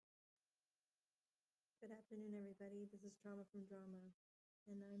Good afternoon, everybody. This is Trauma from Drama,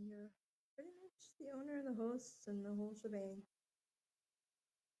 and I'm your pretty much the owner, the host, and the whole shebang.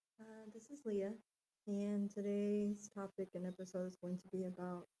 This is Leah, and today's topic and episode is going to be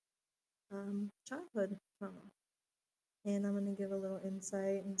about childhood trauma. And I'm going to give a little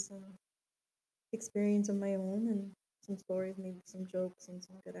insight and some experience of my own and some stories, maybe some jokes and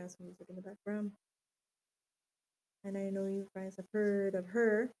some good ass music in the background. And I know you guys have heard of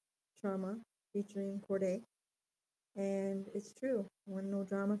her trauma featuring Corday. And it's true. You want no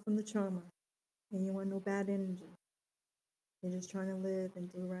drama from the trauma. And you want no bad energy. You're just trying to live and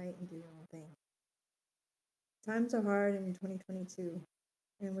do right and do your own thing. Times are hard in 2022.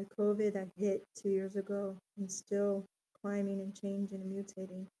 And with COVID that hit 2 years ago and still climbing and changing and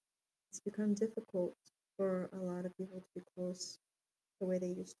mutating, it's become difficult for a lot of people to be close the way they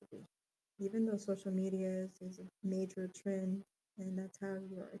used to be. Even though social media is a major trend and that's how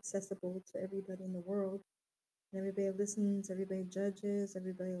you are accessible to everybody in the world, and everybody listens, everybody judges,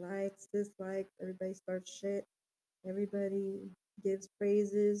 everybody likes, dislikes, everybody starts shit, everybody gives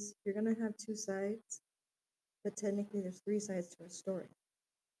praises. You're going to have two sides, but technically there's three sides to a story.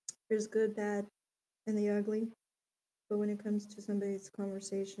 There's good, bad, and the ugly. But when it comes to somebody's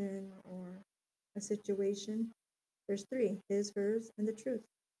conversation or a situation, there's three: his, hers, and the truth.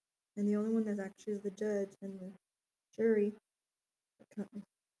 And the only one that actually is the judge and the jury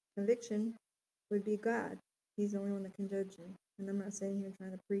conviction would be God. He's the only one that can judge you. And I'm not saying here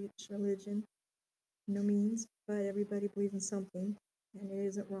trying to preach religion, no means, but everybody believes in something, and it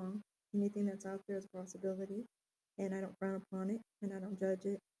isn't wrong. Anything that's out there is a possibility, and I don't frown upon it, and I don't judge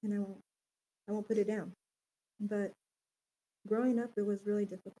it, and I won't put it down. But growing up, it was really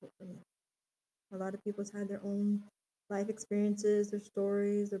difficult for me. A lot of people's had their own life experiences, their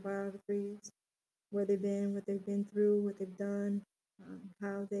stories, their biographies, where they've been, what they've been through, what they've done,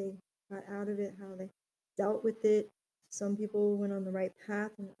 how they got out of it, how they dealt with it. Some people went on the right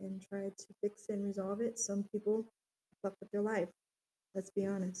path and tried to fix it and resolve it. Some people fucked up their life, let's be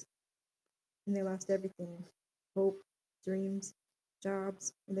honest. And they lost everything: hope, dreams,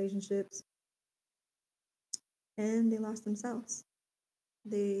 jobs, relationships, and they lost themselves.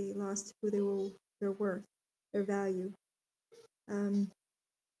 They lost who they were, their worth, their value. Um,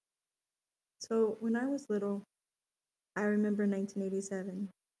 so when I was little, I remember 1987,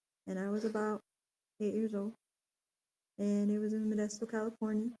 and I was about 8 years old, and it was in Modesto,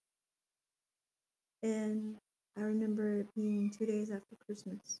 California. And I remember it being 2 days after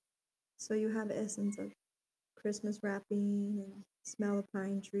Christmas. So you have the essence of Christmas wrapping and smell of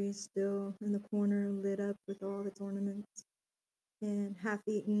pine trees still in the corner lit up with all its ornaments, and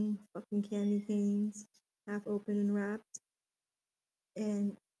half-eaten fucking candy canes, half open and wrapped,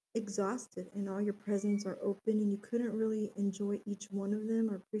 and exhausted, and all your presents are open, and you couldn't really enjoy each one of them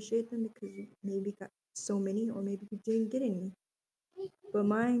or appreciate them because you maybe got so many, or maybe you didn't get any. But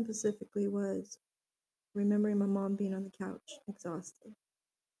mine specifically was remembering my mom being on the couch, exhausted,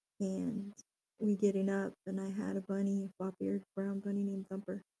 and we getting up, and I had a bunny, a flop-eared brown bunny named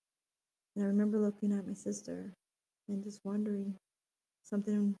Thumper. And I remember looking at my sister and just wondering,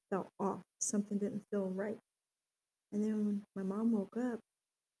 something felt off, something didn't feel right. And then when my mom woke up,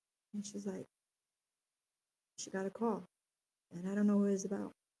 and she's like, she got a call, and I don't know what it was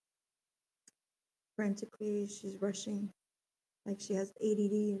about. Frantically, she's rushing, like she has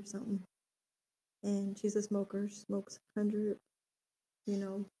ADD or something. And she's a smoker, smokes 100,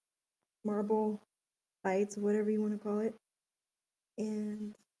 marble bites, whatever you want to call it.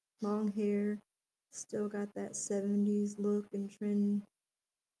 And long hair, still got that 70s look and trend.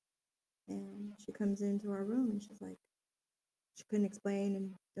 And she comes into our room and she's like, she couldn't explain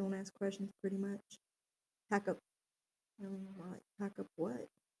and don't ask questions pretty much. Pack up. And I'm like, pack up what?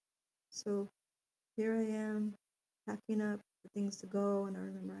 So here I am, packing up the things to go. And I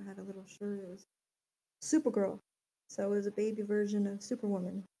remember I had a little shirt. It was Supergirl. So it was a baby version of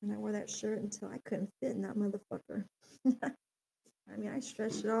Superwoman. And I wore that shirt until I couldn't fit in that motherfucker. I mean, I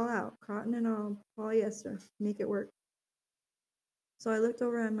stretched it all out, cotton and all, polyester, make it work. So I looked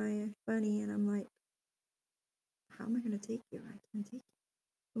over at my bunny and I'm like, how am I going to take you? I can't take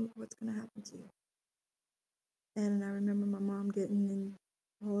you. What's going to happen to you? And I remember my mom getting in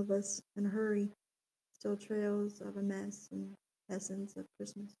all of us in a hurry, still trails of a mess and essence of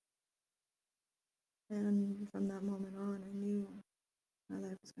Christmas. And from that moment on, I knew my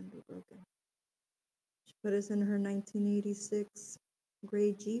life was going to be broken. She put us in her 1986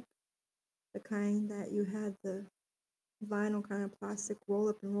 gray Jeep, the kind that you had the vinyl kind of plastic roll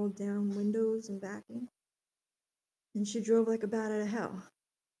up and roll down windows and backing. And she drove like a bat out of hell.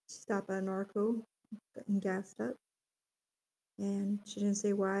 She stopped at an Arco, getting gassed up. And she didn't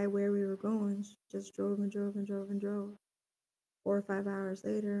say why, where we were going. She just drove and drove and drove and drove. 4 or 5 hours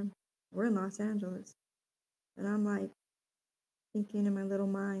later, we're in Los Angeles. And I'm like thinking in my little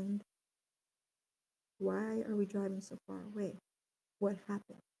mind, why are we driving so far away? What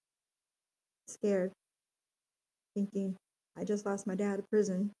happened? Scared, thinking, I just lost my dad to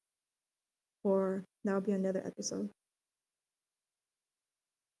prison, or that'll be another episode.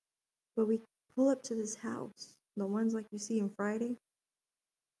 But we pull up to this house, the ones like you see in Friday,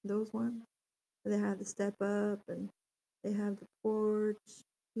 those ones. They have the step up and they have the porch,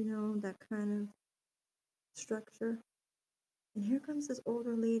 that kind of structure. And here comes this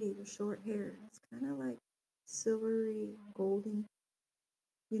older lady with short hair. It's kind of like silvery, golden.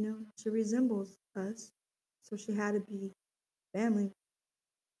 She resembles us. So she had to be family.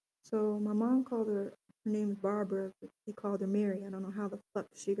 So my mom called her name is Barbara, but they called her Mary. I don't know how the fuck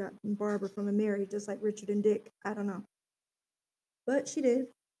she got Barbara from a Mary, just like Richard and Dick. I don't know. But she did.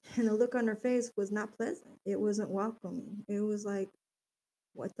 And the look on her face was not pleasant. It wasn't welcoming. It was like,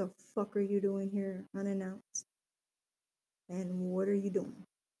 what the fuck are you doing here unannounced? And what are you doing?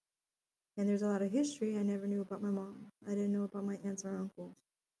 And there's a lot of history I never knew about my mom. I didn't know about my aunts or uncles.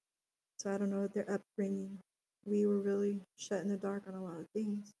 So I don't know their upbringing. We were really shut in the dark on a lot of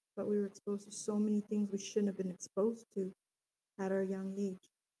things, but we were exposed to so many things we shouldn't have been exposed to at our young age.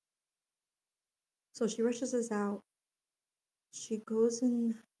 So she rushes us out. She goes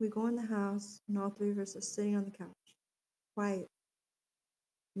in, we go in the house, and all three of us are sitting on the couch. Quiet.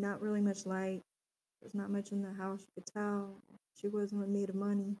 Not really much light. There's not much in the house. You could tell she wasn't made of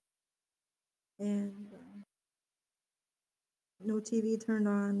money. And no TV turned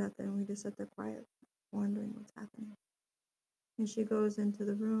on, nothing. We just sat there quiet, wondering what's happening. And she goes into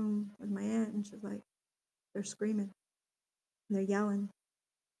the room with my aunt, and she's like, they're screaming. And they're yelling.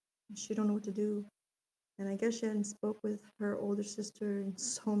 And she don't know what to do. And I guess she hadn't spoke with her older sister in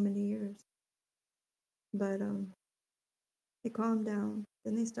so many years. But they calmed down.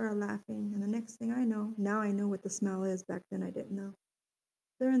 Then they started laughing. And the next thing I know, now I know what the smell is. Back then I didn't know.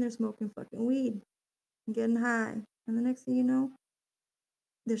 They're in there smoking fucking weed and getting high. And the next thing you know,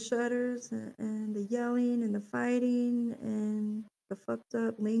 the shudders and the yelling and the fighting and the fucked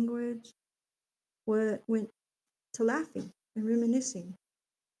up language went to laughing and reminiscing.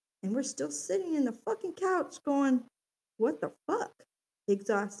 And we're still sitting in the fucking couch going, what the fuck?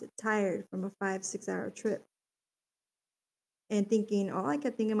 Exhausted, tired from a 5-6 hour trip. And thinking, all I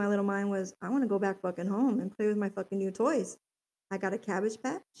kept thinking in my little mind was, I want to go back fucking home and play with my fucking new toys. I got a Cabbage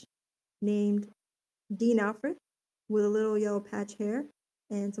Patch named Dean Alfred with a little yellow patch hair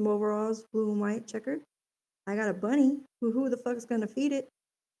and some overalls, blue and white, checkered. I got a bunny. Who the fuck's gonna feed it?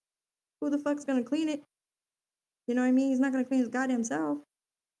 Who the fuck's gonna clean it? You know what I mean? He's not gonna clean his goddamn self.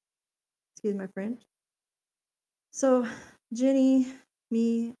 Excuse my French. So, Jenny,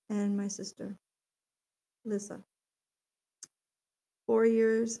 me, and my sister, Lissa. 4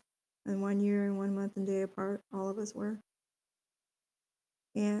 years and 1 year and 1 month and day apart, all of us were.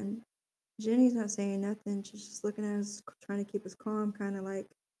 And Jenny's not saying nothing. She's just looking at us, trying to keep us calm, kind of like,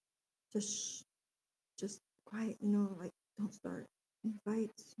 just quiet, like, don't start any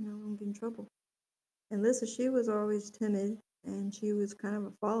fights, don't get in trouble. And Lissa, she was always timid, and she was kind of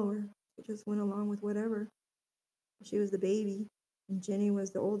a follower. She just went along with whatever. She was the baby, and Jenny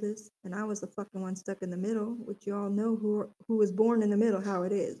was the oldest, and I was the fucking one stuck in the middle, which you all know who was born in the middle, how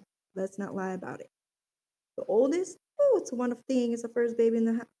it is. Let's not lie about it. The oldest, oh, it's a wonderful thing. It's the first baby in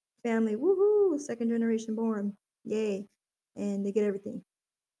the family. Woohoo! Second generation born. Yay. And they get everything.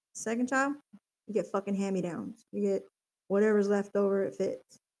 Second child, you get fucking hand-me-downs. You get whatever's left over, it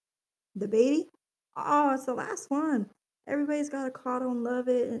fits. The baby, oh, it's the last one. Everybody's got to coddle and love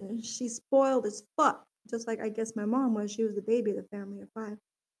it, and she's spoiled as fuck. Just like I guess my mom was. She was the baby of the family of 5.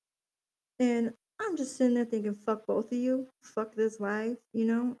 And I'm just sitting there thinking, fuck both of you. Fuck this life.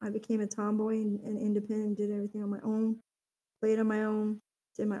 I became a tomboy and independent, did everything on my own, played on my own,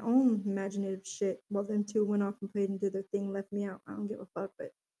 did my own imaginative shit. Well, them two went off and played and did their thing, left me out. I don't give a fuck,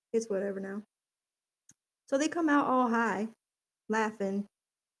 but it's whatever now. So they come out all high, laughing,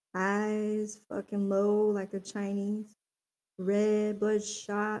 eyes fucking low like they're Chinese, red,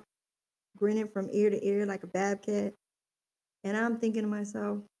 bloodshot, grinning from ear to ear like a bobcat. And I'm thinking to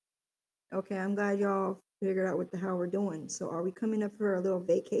myself, okay, I'm glad y'all figured out what the hell we're doing. So are we coming up for a little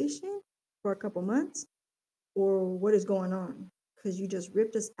vacation for a couple months? Or what is going on? Because you just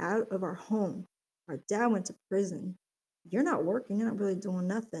ripped us out of our home. Our dad went to prison. You're not working. You're not really doing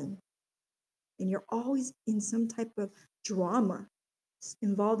nothing. And you're always in some type of drama,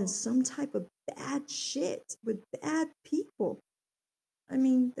 involved in some type of bad shit with bad people. I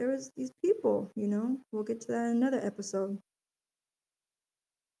mean, there was these people, we'll get to that in another episode.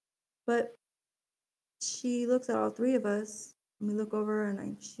 But she looks at all three of us, and we look over,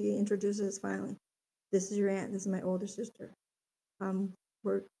 and she introduces finally. This is your aunt. This is my older sister.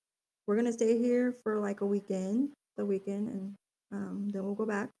 We're gonna stay here for like a weekend, and then we'll go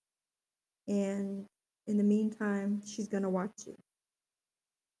back. And in the meantime, she's gonna watch you.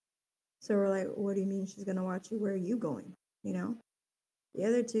 So we're like, what do you mean she's gonna watch you? Where are you going? You know? The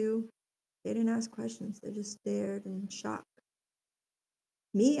other two, they didn't ask questions. They just stared in shock.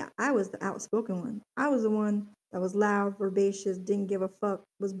 Me, I was the outspoken one. I was the one that was loud, herbaceous, didn't give a fuck,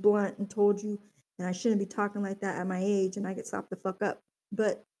 was blunt, and told you, and I shouldn't be talking like that at my age, and I get stopped the fuck up.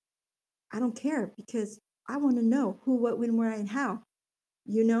 But I don't care because I want to know who, what, when, where, and how.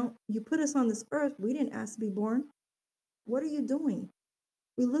 You know, you put us on this earth. We didn't ask to be born. What are you doing?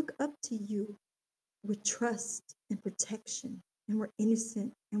 We look up to you with trust and protection, and we're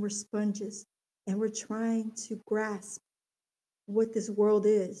innocent, and we're sponges, and we're trying to grasp what this world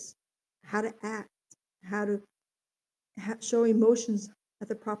is, how to act, how to show emotions at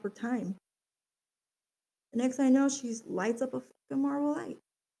the proper time. The next thing I know, she lights up a fucking Marvel light.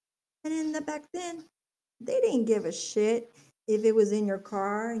 And in the back then, they didn't give a shit if it was in your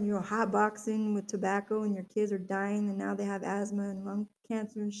car and you're hotboxing with tobacco and your kids are dying and now they have asthma and lung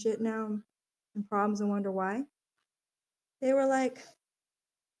cancer and shit now and problems and wonder why. They were like,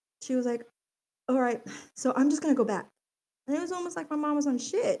 she was like, all right, so I'm just gonna go back. And it was almost like my mom was on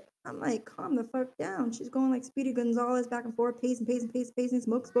shit. I'm like, calm the fuck down. She's going like Speedy Gonzalez back and forth, pacing,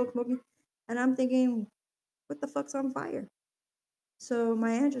 smoking. And I'm thinking, what the fuck's on fire? So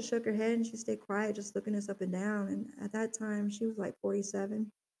my aunt just shook her head and she stayed quiet, just looking us up and down. And at that time, she was like 47.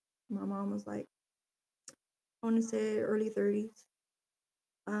 My mom was like, I want to say early 30s.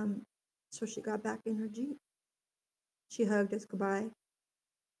 So she got back in her Jeep. She hugged us goodbye.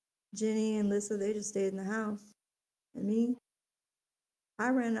 Jenny and Lissa, they just stayed in the house. And me, I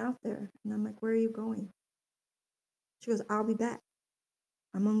ran out there and I'm like, where are you going? She goes, I'll be back.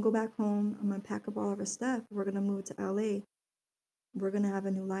 I'm going to go back home. I'm going to pack up all of our stuff. We're going to move to LA. We're going to have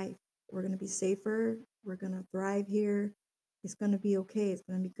a new life. We're going to be safer. We're going to thrive here. It's going to be okay. It's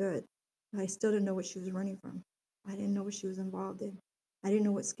going to be good. But I still didn't know what she was running from. I didn't know what she was involved in. I didn't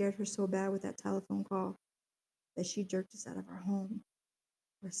know what scared her so bad with that telephone call that she jerked us out of our home,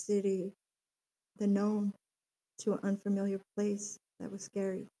 our city, the known, to an unfamiliar place that was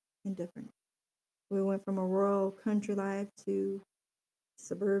scary and different. We went from a rural country life to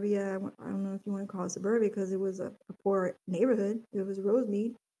suburbia. I don't know if you want to call it suburbia because it was a poor neighborhood. It was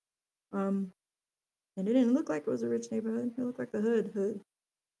Rosemead. And it didn't look like it was a rich neighborhood. It looked like the hood.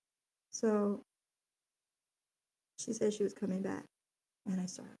 So she said she was coming back. And I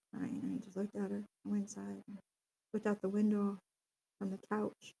started crying. And I just looked at her. I went inside and looked out the window from the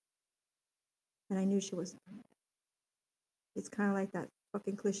couch. And I knew she wasn't coming back. It's kind of like that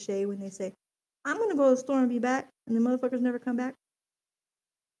fucking cliche when they say, I'm going to go to the store and be back. And the motherfuckers never come back.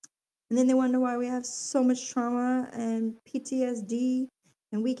 And then they wonder why we have so much trauma and PTSD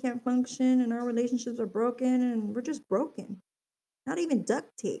and we can't function and our relationships are broken and we're just broken. Not even duct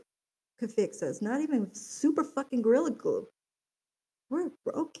tape could fix us. Not even super fucking Gorilla Glue. We're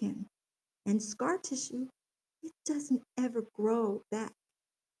broken. And scar tissue, it doesn't ever grow back.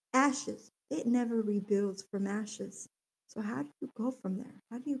 Ashes, it never rebuilds from ashes. So how do you go from there?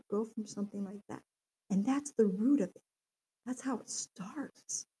 How do you go from something like that? And that's the root of it. That's how it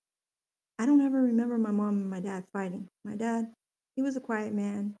starts. I don't ever remember my mom and my dad fighting. My dad, he was a quiet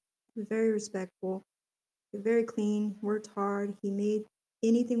man. He was very respectful. He was very clean, worked hard. He made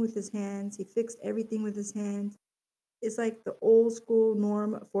anything with his hands. He fixed everything with his hands. It's like the old school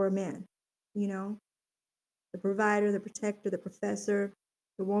norm for a man, you know? The provider, the protector, the professor.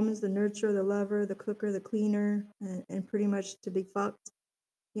 The woman's the nurturer, the lover, the cooker, the cleaner, and pretty much to be fucked.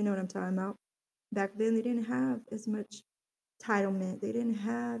 You know what I'm talking about. Back then, they didn't have as much entitlement. They didn't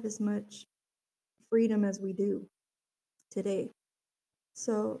have as much freedom as we do today.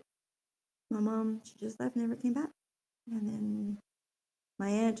 So my mom, she just left and never came back. And then my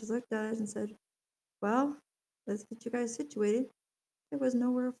aunt just looked at us and said, well, let's get you guys situated. There was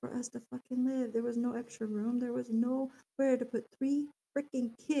nowhere for us to fucking live. There was no extra room. There was nowhere to put 3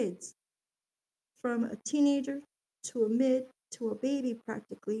 freaking kids, from a teenager to a mid to a baby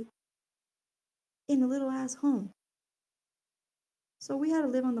practically, in a little ass home. So we had to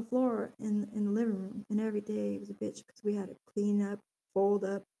live on the floor in the living room, and every day it was a bitch because we had to clean up, fold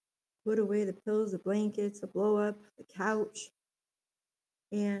up, put away the pillows, the blankets, the blow up, the couch.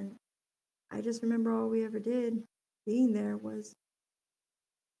 And I just remember all we ever did being there was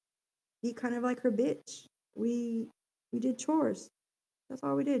be kind of like her bitch. We did chores. That's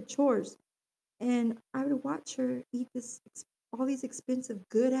all we did, chores. And I would watch her eat this all these expensive,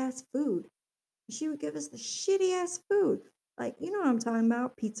 good ass food. She would give us the shitty ass food. Like, you know what I'm talking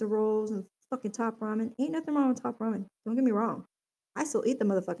about? Pizza rolls and fucking top ramen. Ain't nothing wrong with top ramen. Don't get me wrong. I still eat the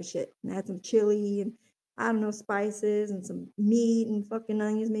motherfucking shit. And add some chili and I don't know, spices and some meat and fucking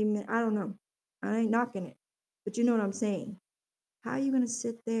onions, maybe. I don't know. I ain't knocking it. But you know what I'm saying. How are you gonna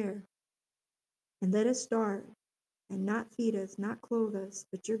sit there and let us starve and not feed us, not clothe us,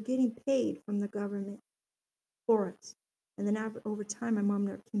 but you're getting paid from the government for us? And then over time, my mom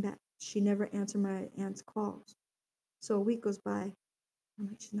never came back. She never answered my aunt's calls. So a week goes by. I'm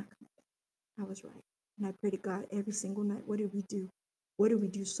like, she's not coming back. I was right. And I pray to God every single night. What did we do? What did we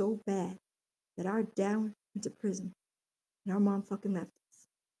do so bad that our dad went to prison and our mom fucking left us?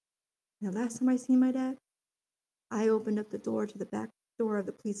 And the last time I seen my dad, I opened up the door to the back door of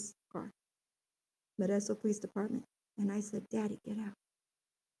the police car, Modesto Police Department. And I said, Daddy, get out.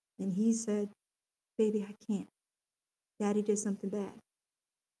 And he said, baby, I can't. Daddy did something bad.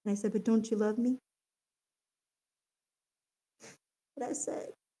 And I said, but don't you love me? And I said,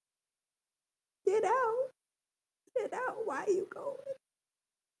 get out. Get out. Why are you going?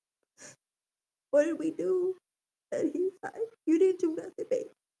 What did we do? And he's like, you didn't do nothing, baby.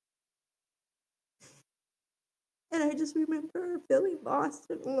 And I just remember feeling lost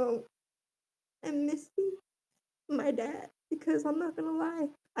and alone and missing my dad. Because I'm not gonna lie,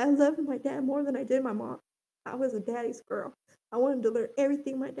 I loved my dad more than I did my mom. I was a daddy's girl. I wanted to learn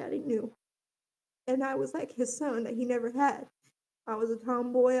everything my daddy knew. And I was like his son that he never had. I was a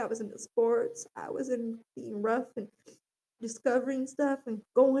tomboy. I was into sports. I was in being rough and discovering stuff and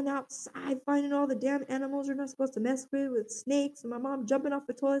going outside, finding all the damn animals you're not supposed to mess with snakes. And my mom jumping off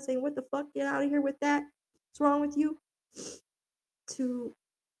the toilet saying, what the fuck? Get out of here with that. What's wrong with you? To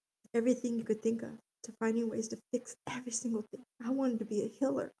everything you could think of, to finding ways to fix every single thing. I wanted to be a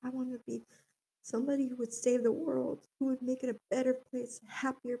healer. I wanted to be somebody who would save the world, who would make it a better place, a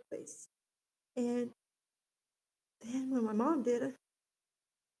happier place. And then when my mom did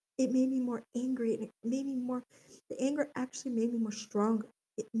it made me more angry, and it made me more, the anger actually made me more stronger.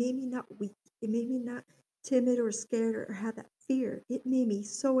 It made me not weak. It made me not timid or scared or have that fear. It made me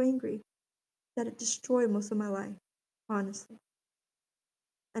so angry that it destroyed most of my life, honestly.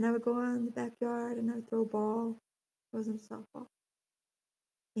 And I would go out in the backyard and I would throw a ball. I was in softball.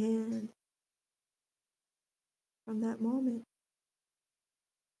 And from that moment,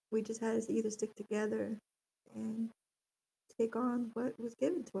 we just had to either stick together and take on what was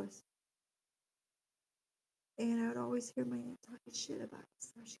given to us. And I would always hear my aunt talking shit about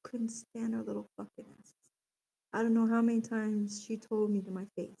us. She couldn't stand our little fucking asses. I don't know how many times she told me to my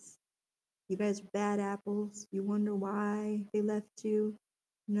face, you guys are bad apples. You wonder why they left you.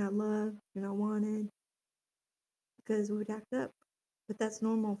 You're not loved. You're not wanted. Because we would act up. But that's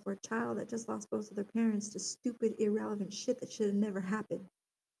normal for a child that just lost both of their parents to stupid, irrelevant shit that should have never happened.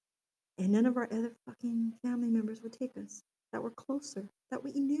 And none of our other fucking family members would take us, that were closer, that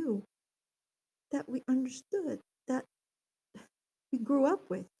we knew, that we understood, that we grew up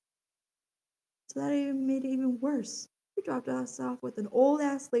with. So that even made it even worse. We dropped us off with an old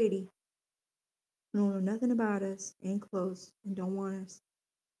ass lady who don't know nothing about us, ain't close, and don't want us.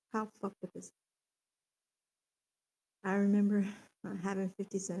 How fucked up is that? I remember having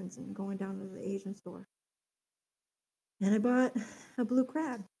 50 cents and going down to the Asian store. And I bought a blue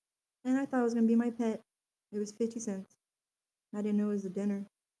crab. And I thought it was going to be my pet. It was 50 cents. I didn't know it was a dinner.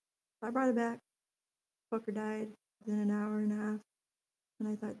 So I brought it back. Fucker died within an hour and a half. And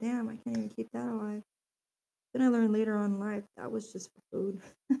I thought, damn, I can't even keep that alive. Then I learned later on in life that was just for food.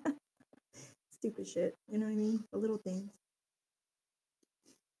 Stupid shit. You know what I mean? The little things.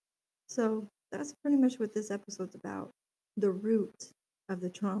 So that's pretty much what this episode's about. The root of the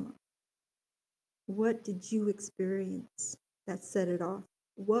trauma. What did you experience that set it off?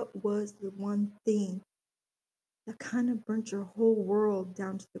 What was the one thing that kind of burnt your whole world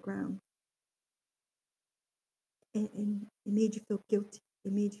down to the ground? And it made you feel guilty.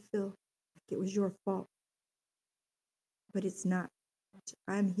 It made you feel like it was your fault. But it's not.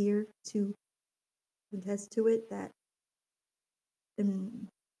 I'm here to attest to it that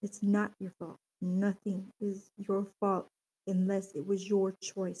it's not your fault. Nothing is your fault unless it was your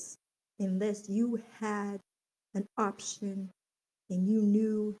choice. Unless you had an option and you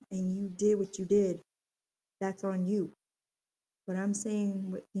knew and you did what you did. That's on you. But I'm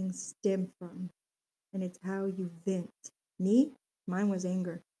saying what things stem from. And it's how you vent. Me, mine was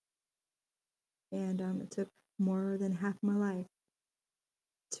anger. And it took more than half my life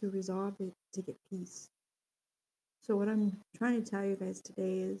to resolve it, to get peace. So what I'm trying to tell you guys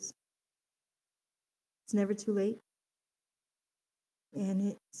today is it's never too late.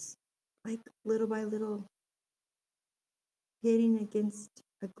 And it's like little by little, hitting against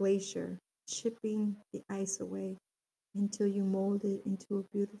a glacier, chipping the ice away until you mold it into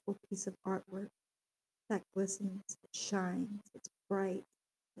a beautiful piece of artwork that glistens, it shines, it's bright,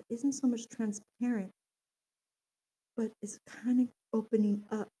 it isn't so much transparent, but it's kind of opening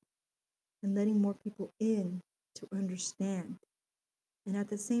up and letting more people in to understand. And at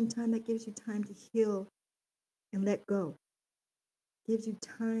the same time, that gives you time to heal and let go. Gives you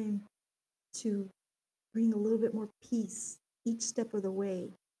time to bring a little bit more peace each step of the way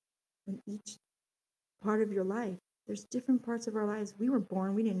in each part of your life. There's different parts of our lives. We were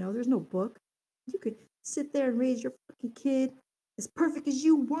born, we didn't know. There's no book. You could sit there and raise your fucking kid as perfect as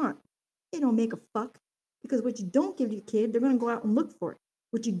you want. It don't make a fuck. Because what you don't give your kid, they're going to go out and look for it.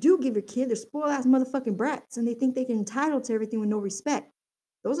 What you do give your kid, they're spoiled ass motherfucking brats and they think they can entitled to everything with no respect.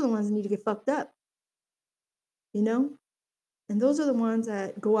 Those are the ones that need to get fucked up. You know? And those are the ones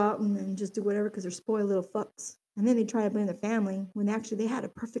that go out and just do whatever because they're spoiled little fucks. And then they try to blame their family when actually they had a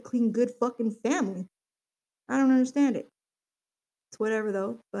perfect, clean, good fucking family. I don't understand it. It's whatever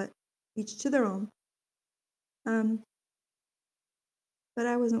though, but each to their own. But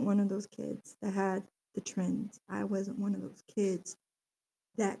I wasn't one of those kids that had the trends. I wasn't one of those kids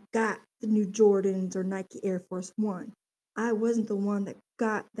that got the new Jordans or Nike Air Force One. I wasn't the one that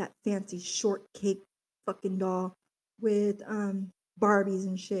got that fancy shortcake fucking doll with Barbies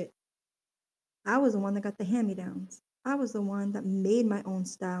and shit. I was the one that got the hand-me-downs. I was the one that made my own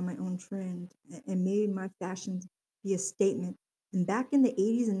style, my own trend, and made my fashions be a statement. And back in the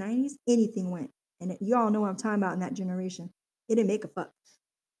 80s and 90s, anything went. And y'all know what I'm talking about in that generation. It didn't make a fuck.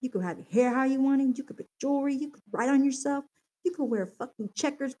 You could have your hair how you wanted. You could put jewelry. You could write on yourself. You could wear fucking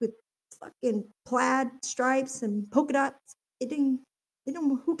checkers with fucking plaid stripes and polka dots.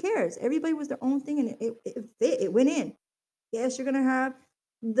 Who cares? Everybody was their own thing and it fit. It went in. Yes, you're going to have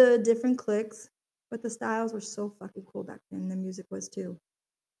the different cliques, but the styles were so fucking cool back then. The music was too.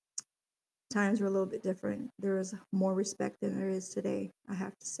 Times were a little bit different. There was more respect than there is today, I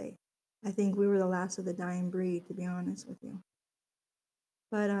have to say. I think we were the last of the dying breed, to be honest with you.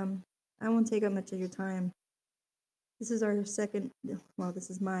 But I won't take up much of your time. This is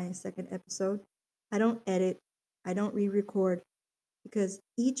my second episode. I don't edit. I don't re-record because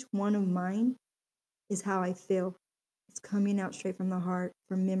each one of mine is how I feel. It's coming out straight from the heart,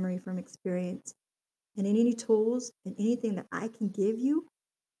 from memory, from experience. And any tools and anything that I can give you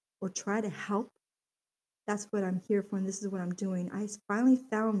or try to help, that's what I'm here for and this is what I'm doing. I finally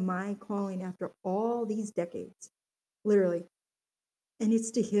found my calling after all these decades, literally. And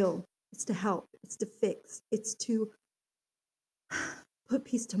it's to heal, it's to help, it's to fix, it's to put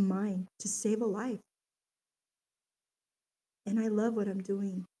peace to mind, to save a life. And I love what I'm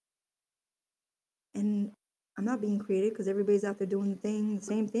doing. And I'm not being creative because everybody's out there doing the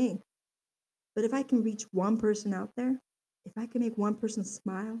same thing. But if I can reach one person out there, if I can make one person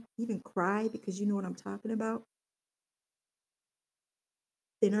smile, even cry because you know what I'm talking about,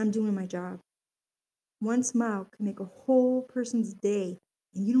 then I'm doing my job. One smile can make a whole person's day,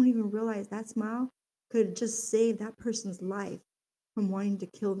 and you don't even realize that smile could just save that person's life from wanting to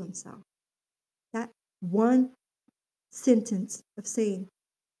kill themselves. That one sentence of saying,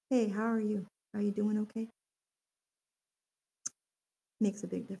 hey, how are you? Are you doing okay? Makes a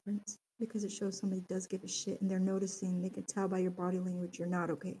big difference because it shows somebody does give a shit and they're noticing. They can tell by your body language you're not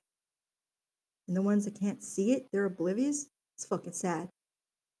okay. And the ones that can't see it, they're oblivious. It's fucking sad.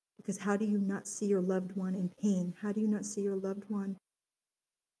 Because how do you not see your loved one in pain? How do you not see your loved one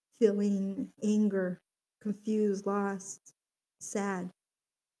feeling anger, confused, lost, sad?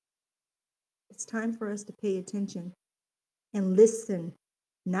 It's time for us to pay attention and listen.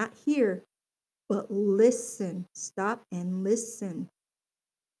 Not hear, but listen. Stop and listen.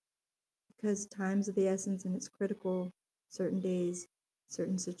 Because time's of the essence and it's critical certain days,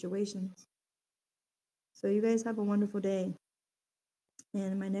 certain situations. So you guys have a wonderful day.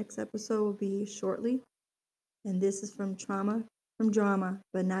 And my next episode will be shortly. And this is from Trauma from Drama,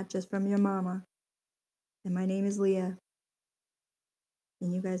 but not just from your mama. And my name is Leah.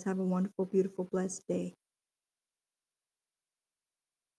 And you guys have a wonderful, beautiful, blessed day.